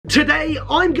Today,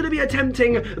 I'm going to be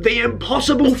attempting the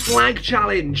impossible flag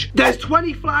challenge. There's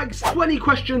 20 flags, 20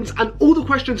 questions, and all the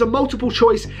questions are multiple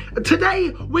choice.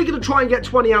 Today, we're going to try and get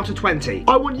 20 out of 20.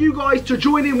 I want you guys to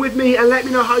join in with me and let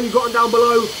me know how you got on down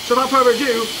below. So without further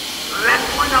ado,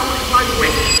 let's find out which flag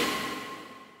wins.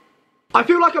 I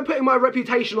feel like I'm putting my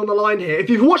reputation on the line here. If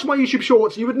you've watched my YouTube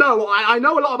shorts, you would know I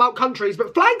know a lot about countries,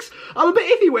 but flags I'm a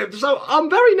bit iffy with, so I'm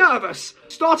very nervous.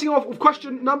 Starting off with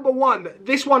question number 1.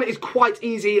 This one is quite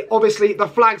easy. Obviously, the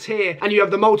flag's here, and you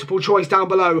have the multiple choice down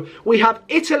below. We have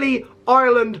Italy,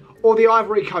 Ireland, or the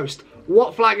Ivory Coast.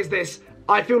 What flag is this?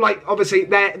 I feel like, obviously,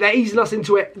 they're easing us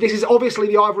into it. This is obviously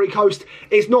the Ivory Coast.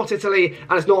 It's not Italy,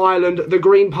 and it's not Ireland. The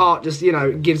green part just, you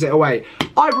know, gives it away.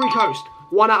 Ivory Coast.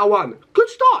 1 out of 1. Good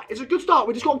start. It's a good start.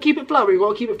 We just got to keep it flowing. We've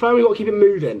got to keep it flowing. We've got to keep it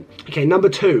moving. Okay, number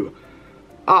 2.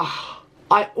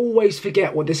 I always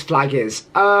forget what this flag is.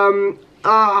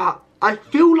 I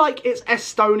feel like it's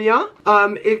Estonia.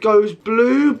 It goes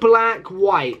blue, black,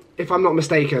 white, if I'm not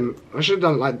mistaken. I should have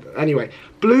done it like, anyway.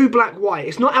 Blue, black, white.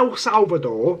 It's not El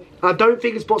Salvador. I don't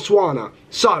think it's Botswana.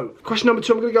 So, question number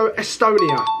 2, I'm going to go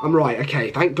Estonia. I'm right, okay,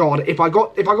 thank God. If I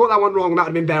got that one wrong, that would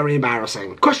have been very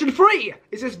embarrassing. Question 3,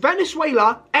 is this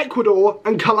Venezuela, Ecuador,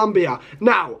 and Colombia?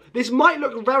 Now, this might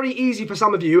look very easy for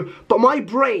some of you, but my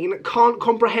brain can't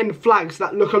comprehend flags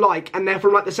that look alike and they're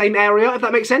from like the same area, if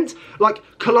that makes sense. Like,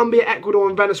 Colombia, Ecuador,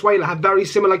 and Venezuela have very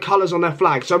similar colours on their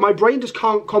flag, so my brain just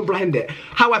can't comprehend it.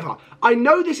 However, I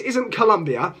know this isn't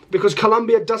Colombia, because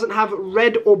Colombia doesn't have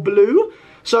red or blue,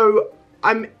 so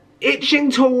I'm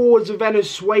itching towards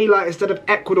Venezuela instead of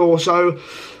Ecuador, so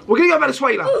we're gonna go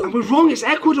Venezuela. Ooh. And we're wrong, it's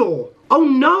Ecuador. Oh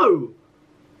no.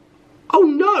 Oh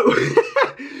no.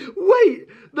 Wait,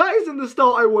 that isn't the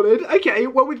start I wanted. Okay,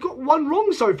 well, we've got one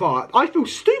wrong so far. I feel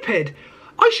stupid.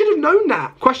 I should have known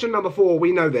that. Question number 4,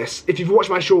 we know this. If you've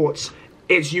watched my shorts,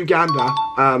 it's Uganda.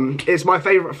 It's my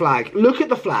favourite flag. Look at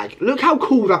the flag. Look how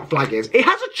cool that flag is. It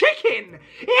has a chicken.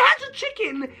 It has a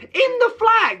chicken in the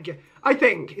flag, I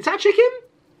think. Is that chicken?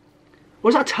 Or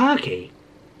is that turkey?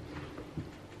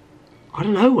 I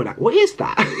don't know what is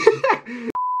that?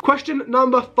 Question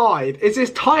number 5. Is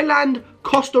this Thailand,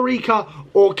 Costa Rica,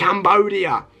 or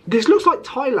Cambodia? This looks like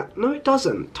Thailand. No, it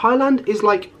doesn't. Thailand is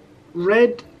like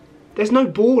red. There's no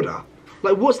border.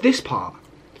 Like, what's this part?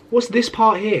 What's this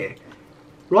part here?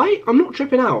 Right? I'm not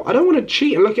tripping out. I don't want to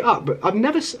cheat and look it up, but I've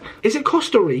never... Is it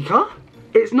Costa Rica?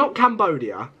 It's not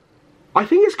Cambodia. I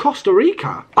think it's Costa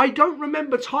Rica. I don't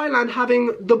remember Thailand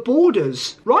having the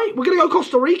borders. Right? We're going to go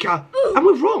Costa Rica. And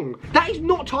we're wrong. That is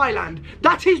not Thailand.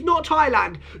 That is not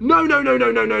Thailand. No, no, no,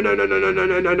 no, no, no, no, no, no, no,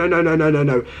 no, no, no, no, no, no, no, no,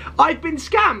 no. I've been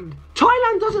scammed.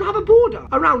 Thailand doesn't have a border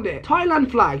around it.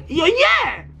 Thailand flag.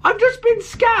 Yeah! I've just been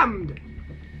scammed.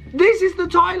 This is the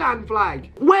Thailand flag.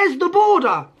 Where's the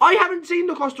border? I haven't seen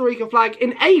the Costa Rica flag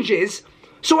in ages,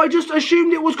 so I just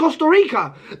assumed it was Costa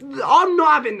Rica. I'm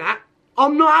not having that.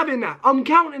 I'm not having that. I'm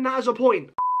counting that as a point.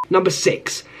 Number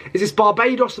 6. Is this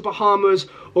Barbados, the Bahamas,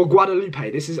 or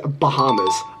Guadeloupe? This is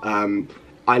Bahamas.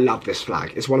 I love this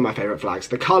flag. It's one of my favourite flags.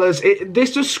 The colours,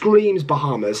 this just screams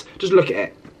Bahamas. Just look at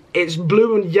it. It's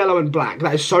blue and yellow and black.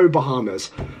 That is so Bahamas.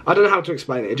 I don't know how to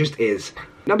explain it. It just is.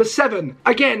 Number 7.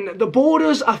 Again, the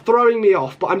borders are throwing me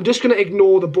off, but I'm just going to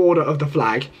ignore the border of the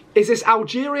flag. Is this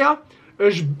Algeria? I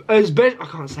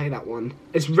can't say that one.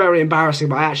 It's very embarrassing,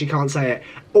 but I actually can't say it.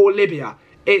 Or Libya.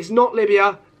 It's not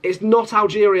Libya. It's not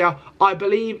Algeria. I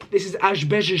believe this is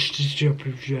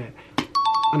Azerbaijan.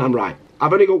 And I'm right.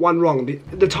 I've only got one wrong.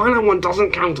 The Thailand one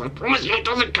doesn't count. I promise you it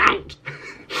doesn't count.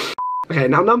 Okay,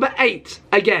 now number 8.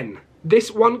 Again,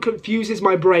 this one confuses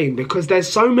my brain because there's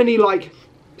so many, like,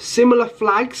 similar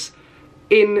flags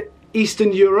in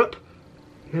Eastern Europe.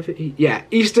 Yeah,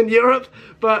 Eastern Europe,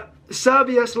 but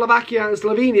Serbia, Slovakia, and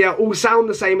Slovenia all sound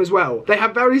the same as well. They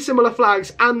have very similar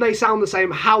flags and they sound the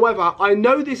same. However, I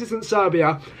know this isn't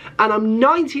Serbia, and I'm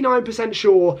 99%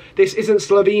 sure this isn't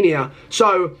Slovenia.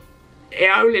 So, it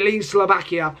only leaves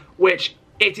Slovakia, which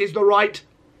it is the right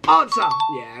answer.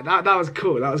 Yeah, that was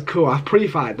cool. That was cool. I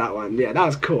pre-fired that one. Yeah, that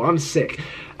was cool. I'm sick.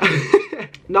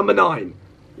 Number 9.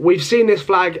 We've seen this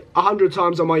flag 100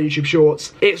 times on my YouTube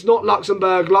shorts. It's not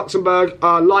Luxembourg. Luxembourg,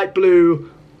 light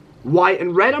blue, white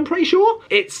and red, I'm pretty sure.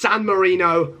 It's San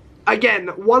Marino. Again,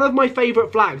 one of my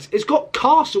favourite flags. It's got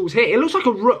castles here. It looks like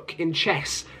a rook in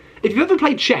chess. If you've ever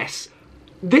played chess,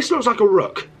 this looks like a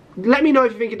rook. Let me know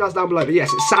if you think it does down below. But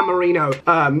yes, it's San Marino.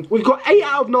 We've got 8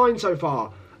 out of 9 so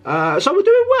far. So we're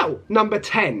doing well. Number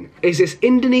 10. Is this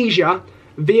Indonesia,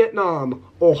 Vietnam,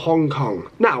 or Hong Kong?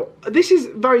 Now, this is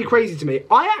very crazy to me.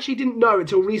 I actually didn't know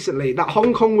until recently that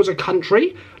Hong Kong was a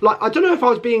country. Like, I don't know if I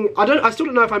was being, I still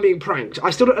don't know if I'm being pranked. I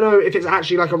still don't know if it's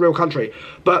actually like a real country.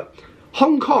 But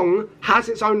Hong Kong has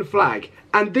its own flag,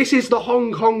 and this is the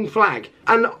Hong Kong flag.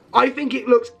 And I think it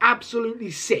looks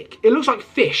absolutely sick. It looks like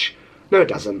fish. No, it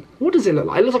doesn't. What does it look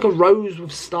like? It looks like a rose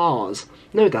with stars.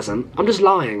 No, it doesn't. I'm just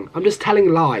lying. I'm just telling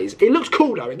lies. It looks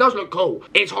cool, though. It does look cool.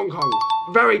 It's Hong Kong.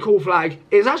 Very cool flag.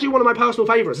 It's actually one of my personal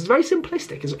favourites. It's very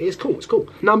simplistic. It's cool. It's cool.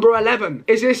 Number 11.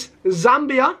 Is this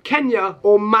Zambia, Kenya,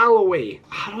 or Malawi?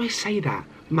 How do I say that?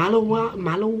 Malawi?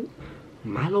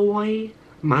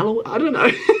 I don't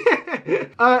know.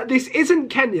 This isn't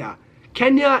Kenya.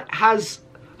 Kenya has...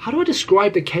 How do I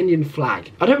describe the Kenyan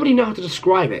flag? I don't really know how to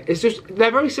describe it. It's just, they're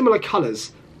very similar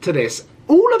colours to this.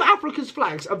 All of Africa's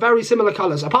flags are very similar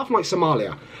colours, apart from like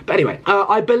Somalia. But anyway,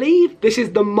 I believe this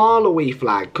is the Malawi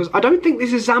flag, because I don't think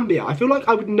this is Zambia. I feel like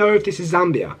I would know if this is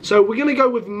Zambia. So we're going to go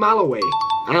with Malawi,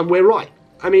 and we're right.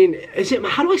 I mean, is it,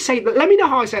 how do I say that? Let me know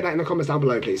how I say that in the comments down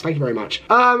below, please. Thank you very much.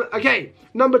 Okay,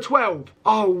 number 12.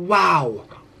 Oh, wow.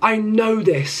 I know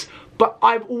this. But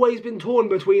I've always been torn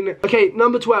between... Okay,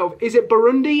 number 12. Is it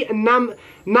Burundi,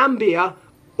 Nambia,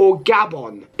 or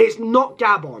Gabon? It's not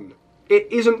Gabon. It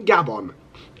isn't Gabon.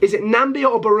 Is it Nambia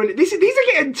or Burundi? These are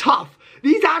getting tough.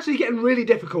 These are actually getting really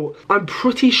difficult. I'm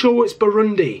pretty sure it's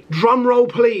Burundi. Drum roll,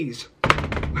 please.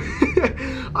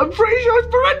 I'm pretty sure it's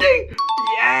Burundi.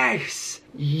 Yes.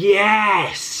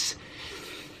 Yes.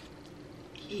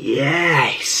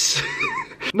 Yes.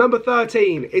 Number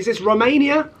 13. Is this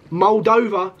Romania,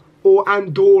 Moldova, or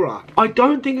Andorra? I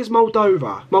don't think it's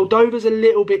Moldova. Moldova's a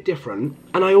little bit different,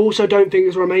 and I also don't think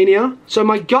it's Romania. So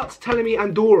my gut's telling me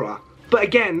Andorra. But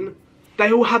again,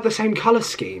 they all have the same colour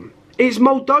scheme. It's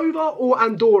Moldova or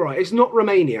Andorra. It's not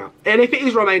Romania. And if it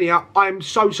is Romania, I'm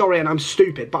so sorry and I'm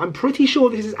stupid, but I'm pretty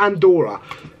sure this is Andorra.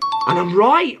 And I'm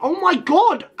right. Oh my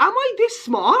god. Am I this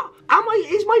smart?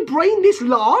 Is my brain this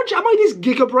large? Am I this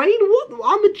giga brain? What?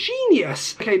 I'm a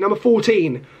genius. Okay, number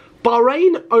 14.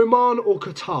 Bahrain, Oman, or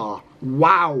Qatar?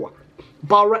 Wow.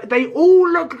 Bahrain, they all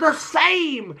look the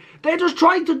same. They're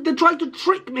trying to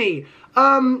trick me.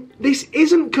 This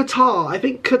isn't Qatar. I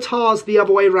think Qatar's the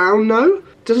other way around, no?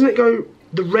 Doesn't it go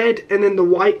the red and then the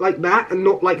white like that and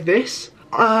not like this?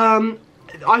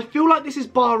 I feel like this is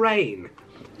Bahrain.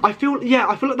 I feel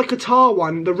like the Qatar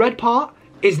one, the red part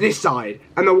is this side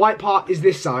and the white part is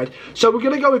this side. So we're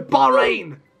gonna go with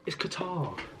Bahrain. It's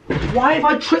Qatar. Why have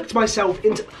I tricked myself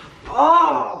into...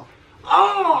 Oh!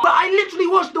 Oh! But I literally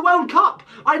watched the World Cup.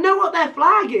 I know what their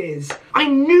flag is. I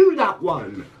knew that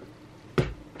one.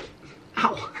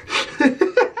 Ow.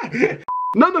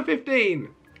 Number 15.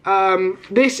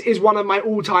 This is one of my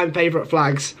all-time favourite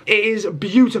flags. It is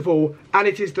beautiful, and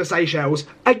it is the Seychelles.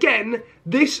 Again,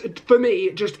 this, for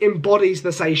me, just embodies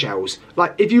the Seychelles.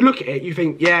 Like, if you look at it, you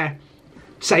think, yeah,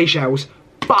 Seychelles.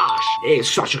 Bosh! It is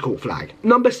such a cool flag.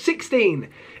 Number 16.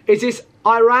 Is this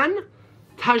Iran,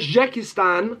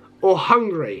 Tajikistan, or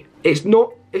Hungary? It's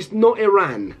not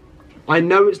Iran. I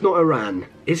know it's not Iran.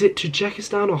 Is it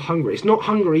Tajikistan or Hungary? It's not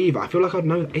Hungary either. I feel like I'd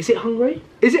know that. Is it Hungary?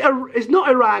 Is it it's not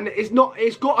Iran. It's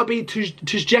gotta be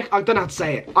Tajik. I don't know how to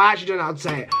say it. I actually don't know how to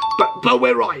say it. But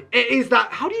we're right. It is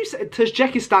that. How do you say it?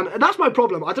 Tajikistan? That's my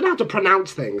problem. I don't know how to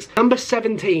pronounce things. Number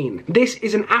 17. This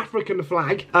is an African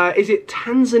flag. Is it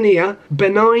Tanzania,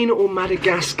 Benin, or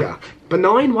Madagascar?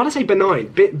 Benin? Why did I say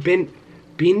Benin?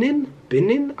 Benin?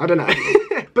 Benin? I don't know.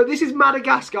 But this is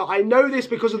Madagascar. I know this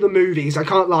because of the movies, I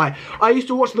can't lie. I used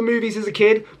to watch the movies as a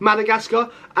kid, Madagascar,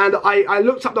 and I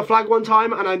looked up the flag one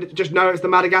time and I just know it's the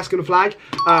Madagascan flag.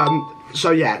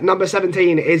 So yeah, number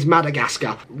 17 is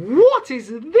Madagascar. What is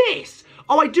this?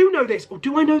 Oh, I do know this. Oh,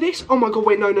 do I know this? Oh my god,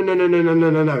 wait, no.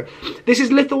 This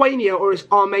is Lithuania or it's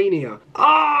Armenia.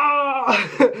 Ah!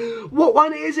 What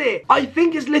one is it? I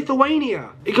think it's Lithuania.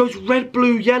 It goes red,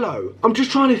 blue, yellow. I'm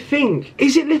just trying to think.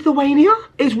 Is it Lithuania?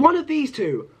 It's one of these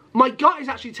two. My gut is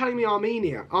actually telling me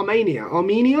Armenia,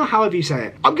 however you say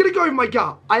it. I'm gonna go with my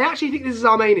gut. I actually think this is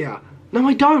Armenia. No,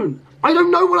 I don't. I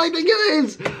don't know what I think it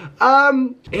is.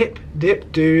 Ip,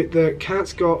 dip, do, the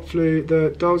cat's got flu, the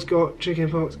dog's got chicken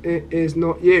pox, it is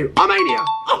not you. Armenia!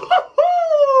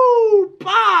 Oh,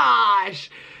 bash!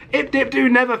 Ip, dip, do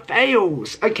never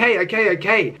fails.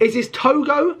 Okay. Is this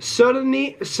Togo,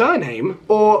 surname,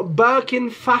 or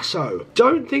Burkina Faso?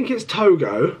 Don't think it's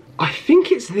Togo. I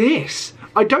think it's this.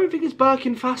 I don't think it's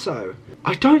Burkina Faso.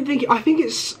 I think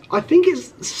it's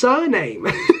surname.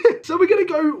 So we're gonna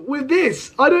go with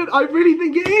this. I really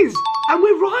think it is. And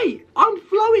we're right. I'm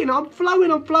flowing.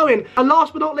 And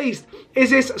last but not least,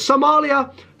 is this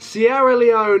Somalia, Sierra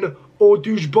Leone, or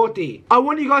Djibouti? I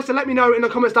want you guys to let me know in the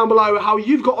comments down below how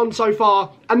you've got on so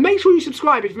far. And make sure you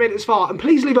subscribe if you've made it this far. And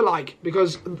please leave a like,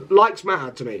 because likes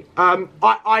matter to me.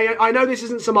 I know this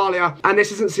isn't Somalia, and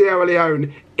this isn't Sierra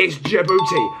Leone. It's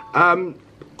Djibouti.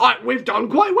 we've done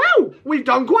quite well. We've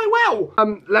done quite well.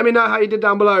 Let me know how you did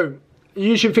down below.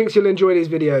 YouTube thinks you'll enjoy these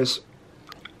videos.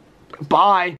 Bye.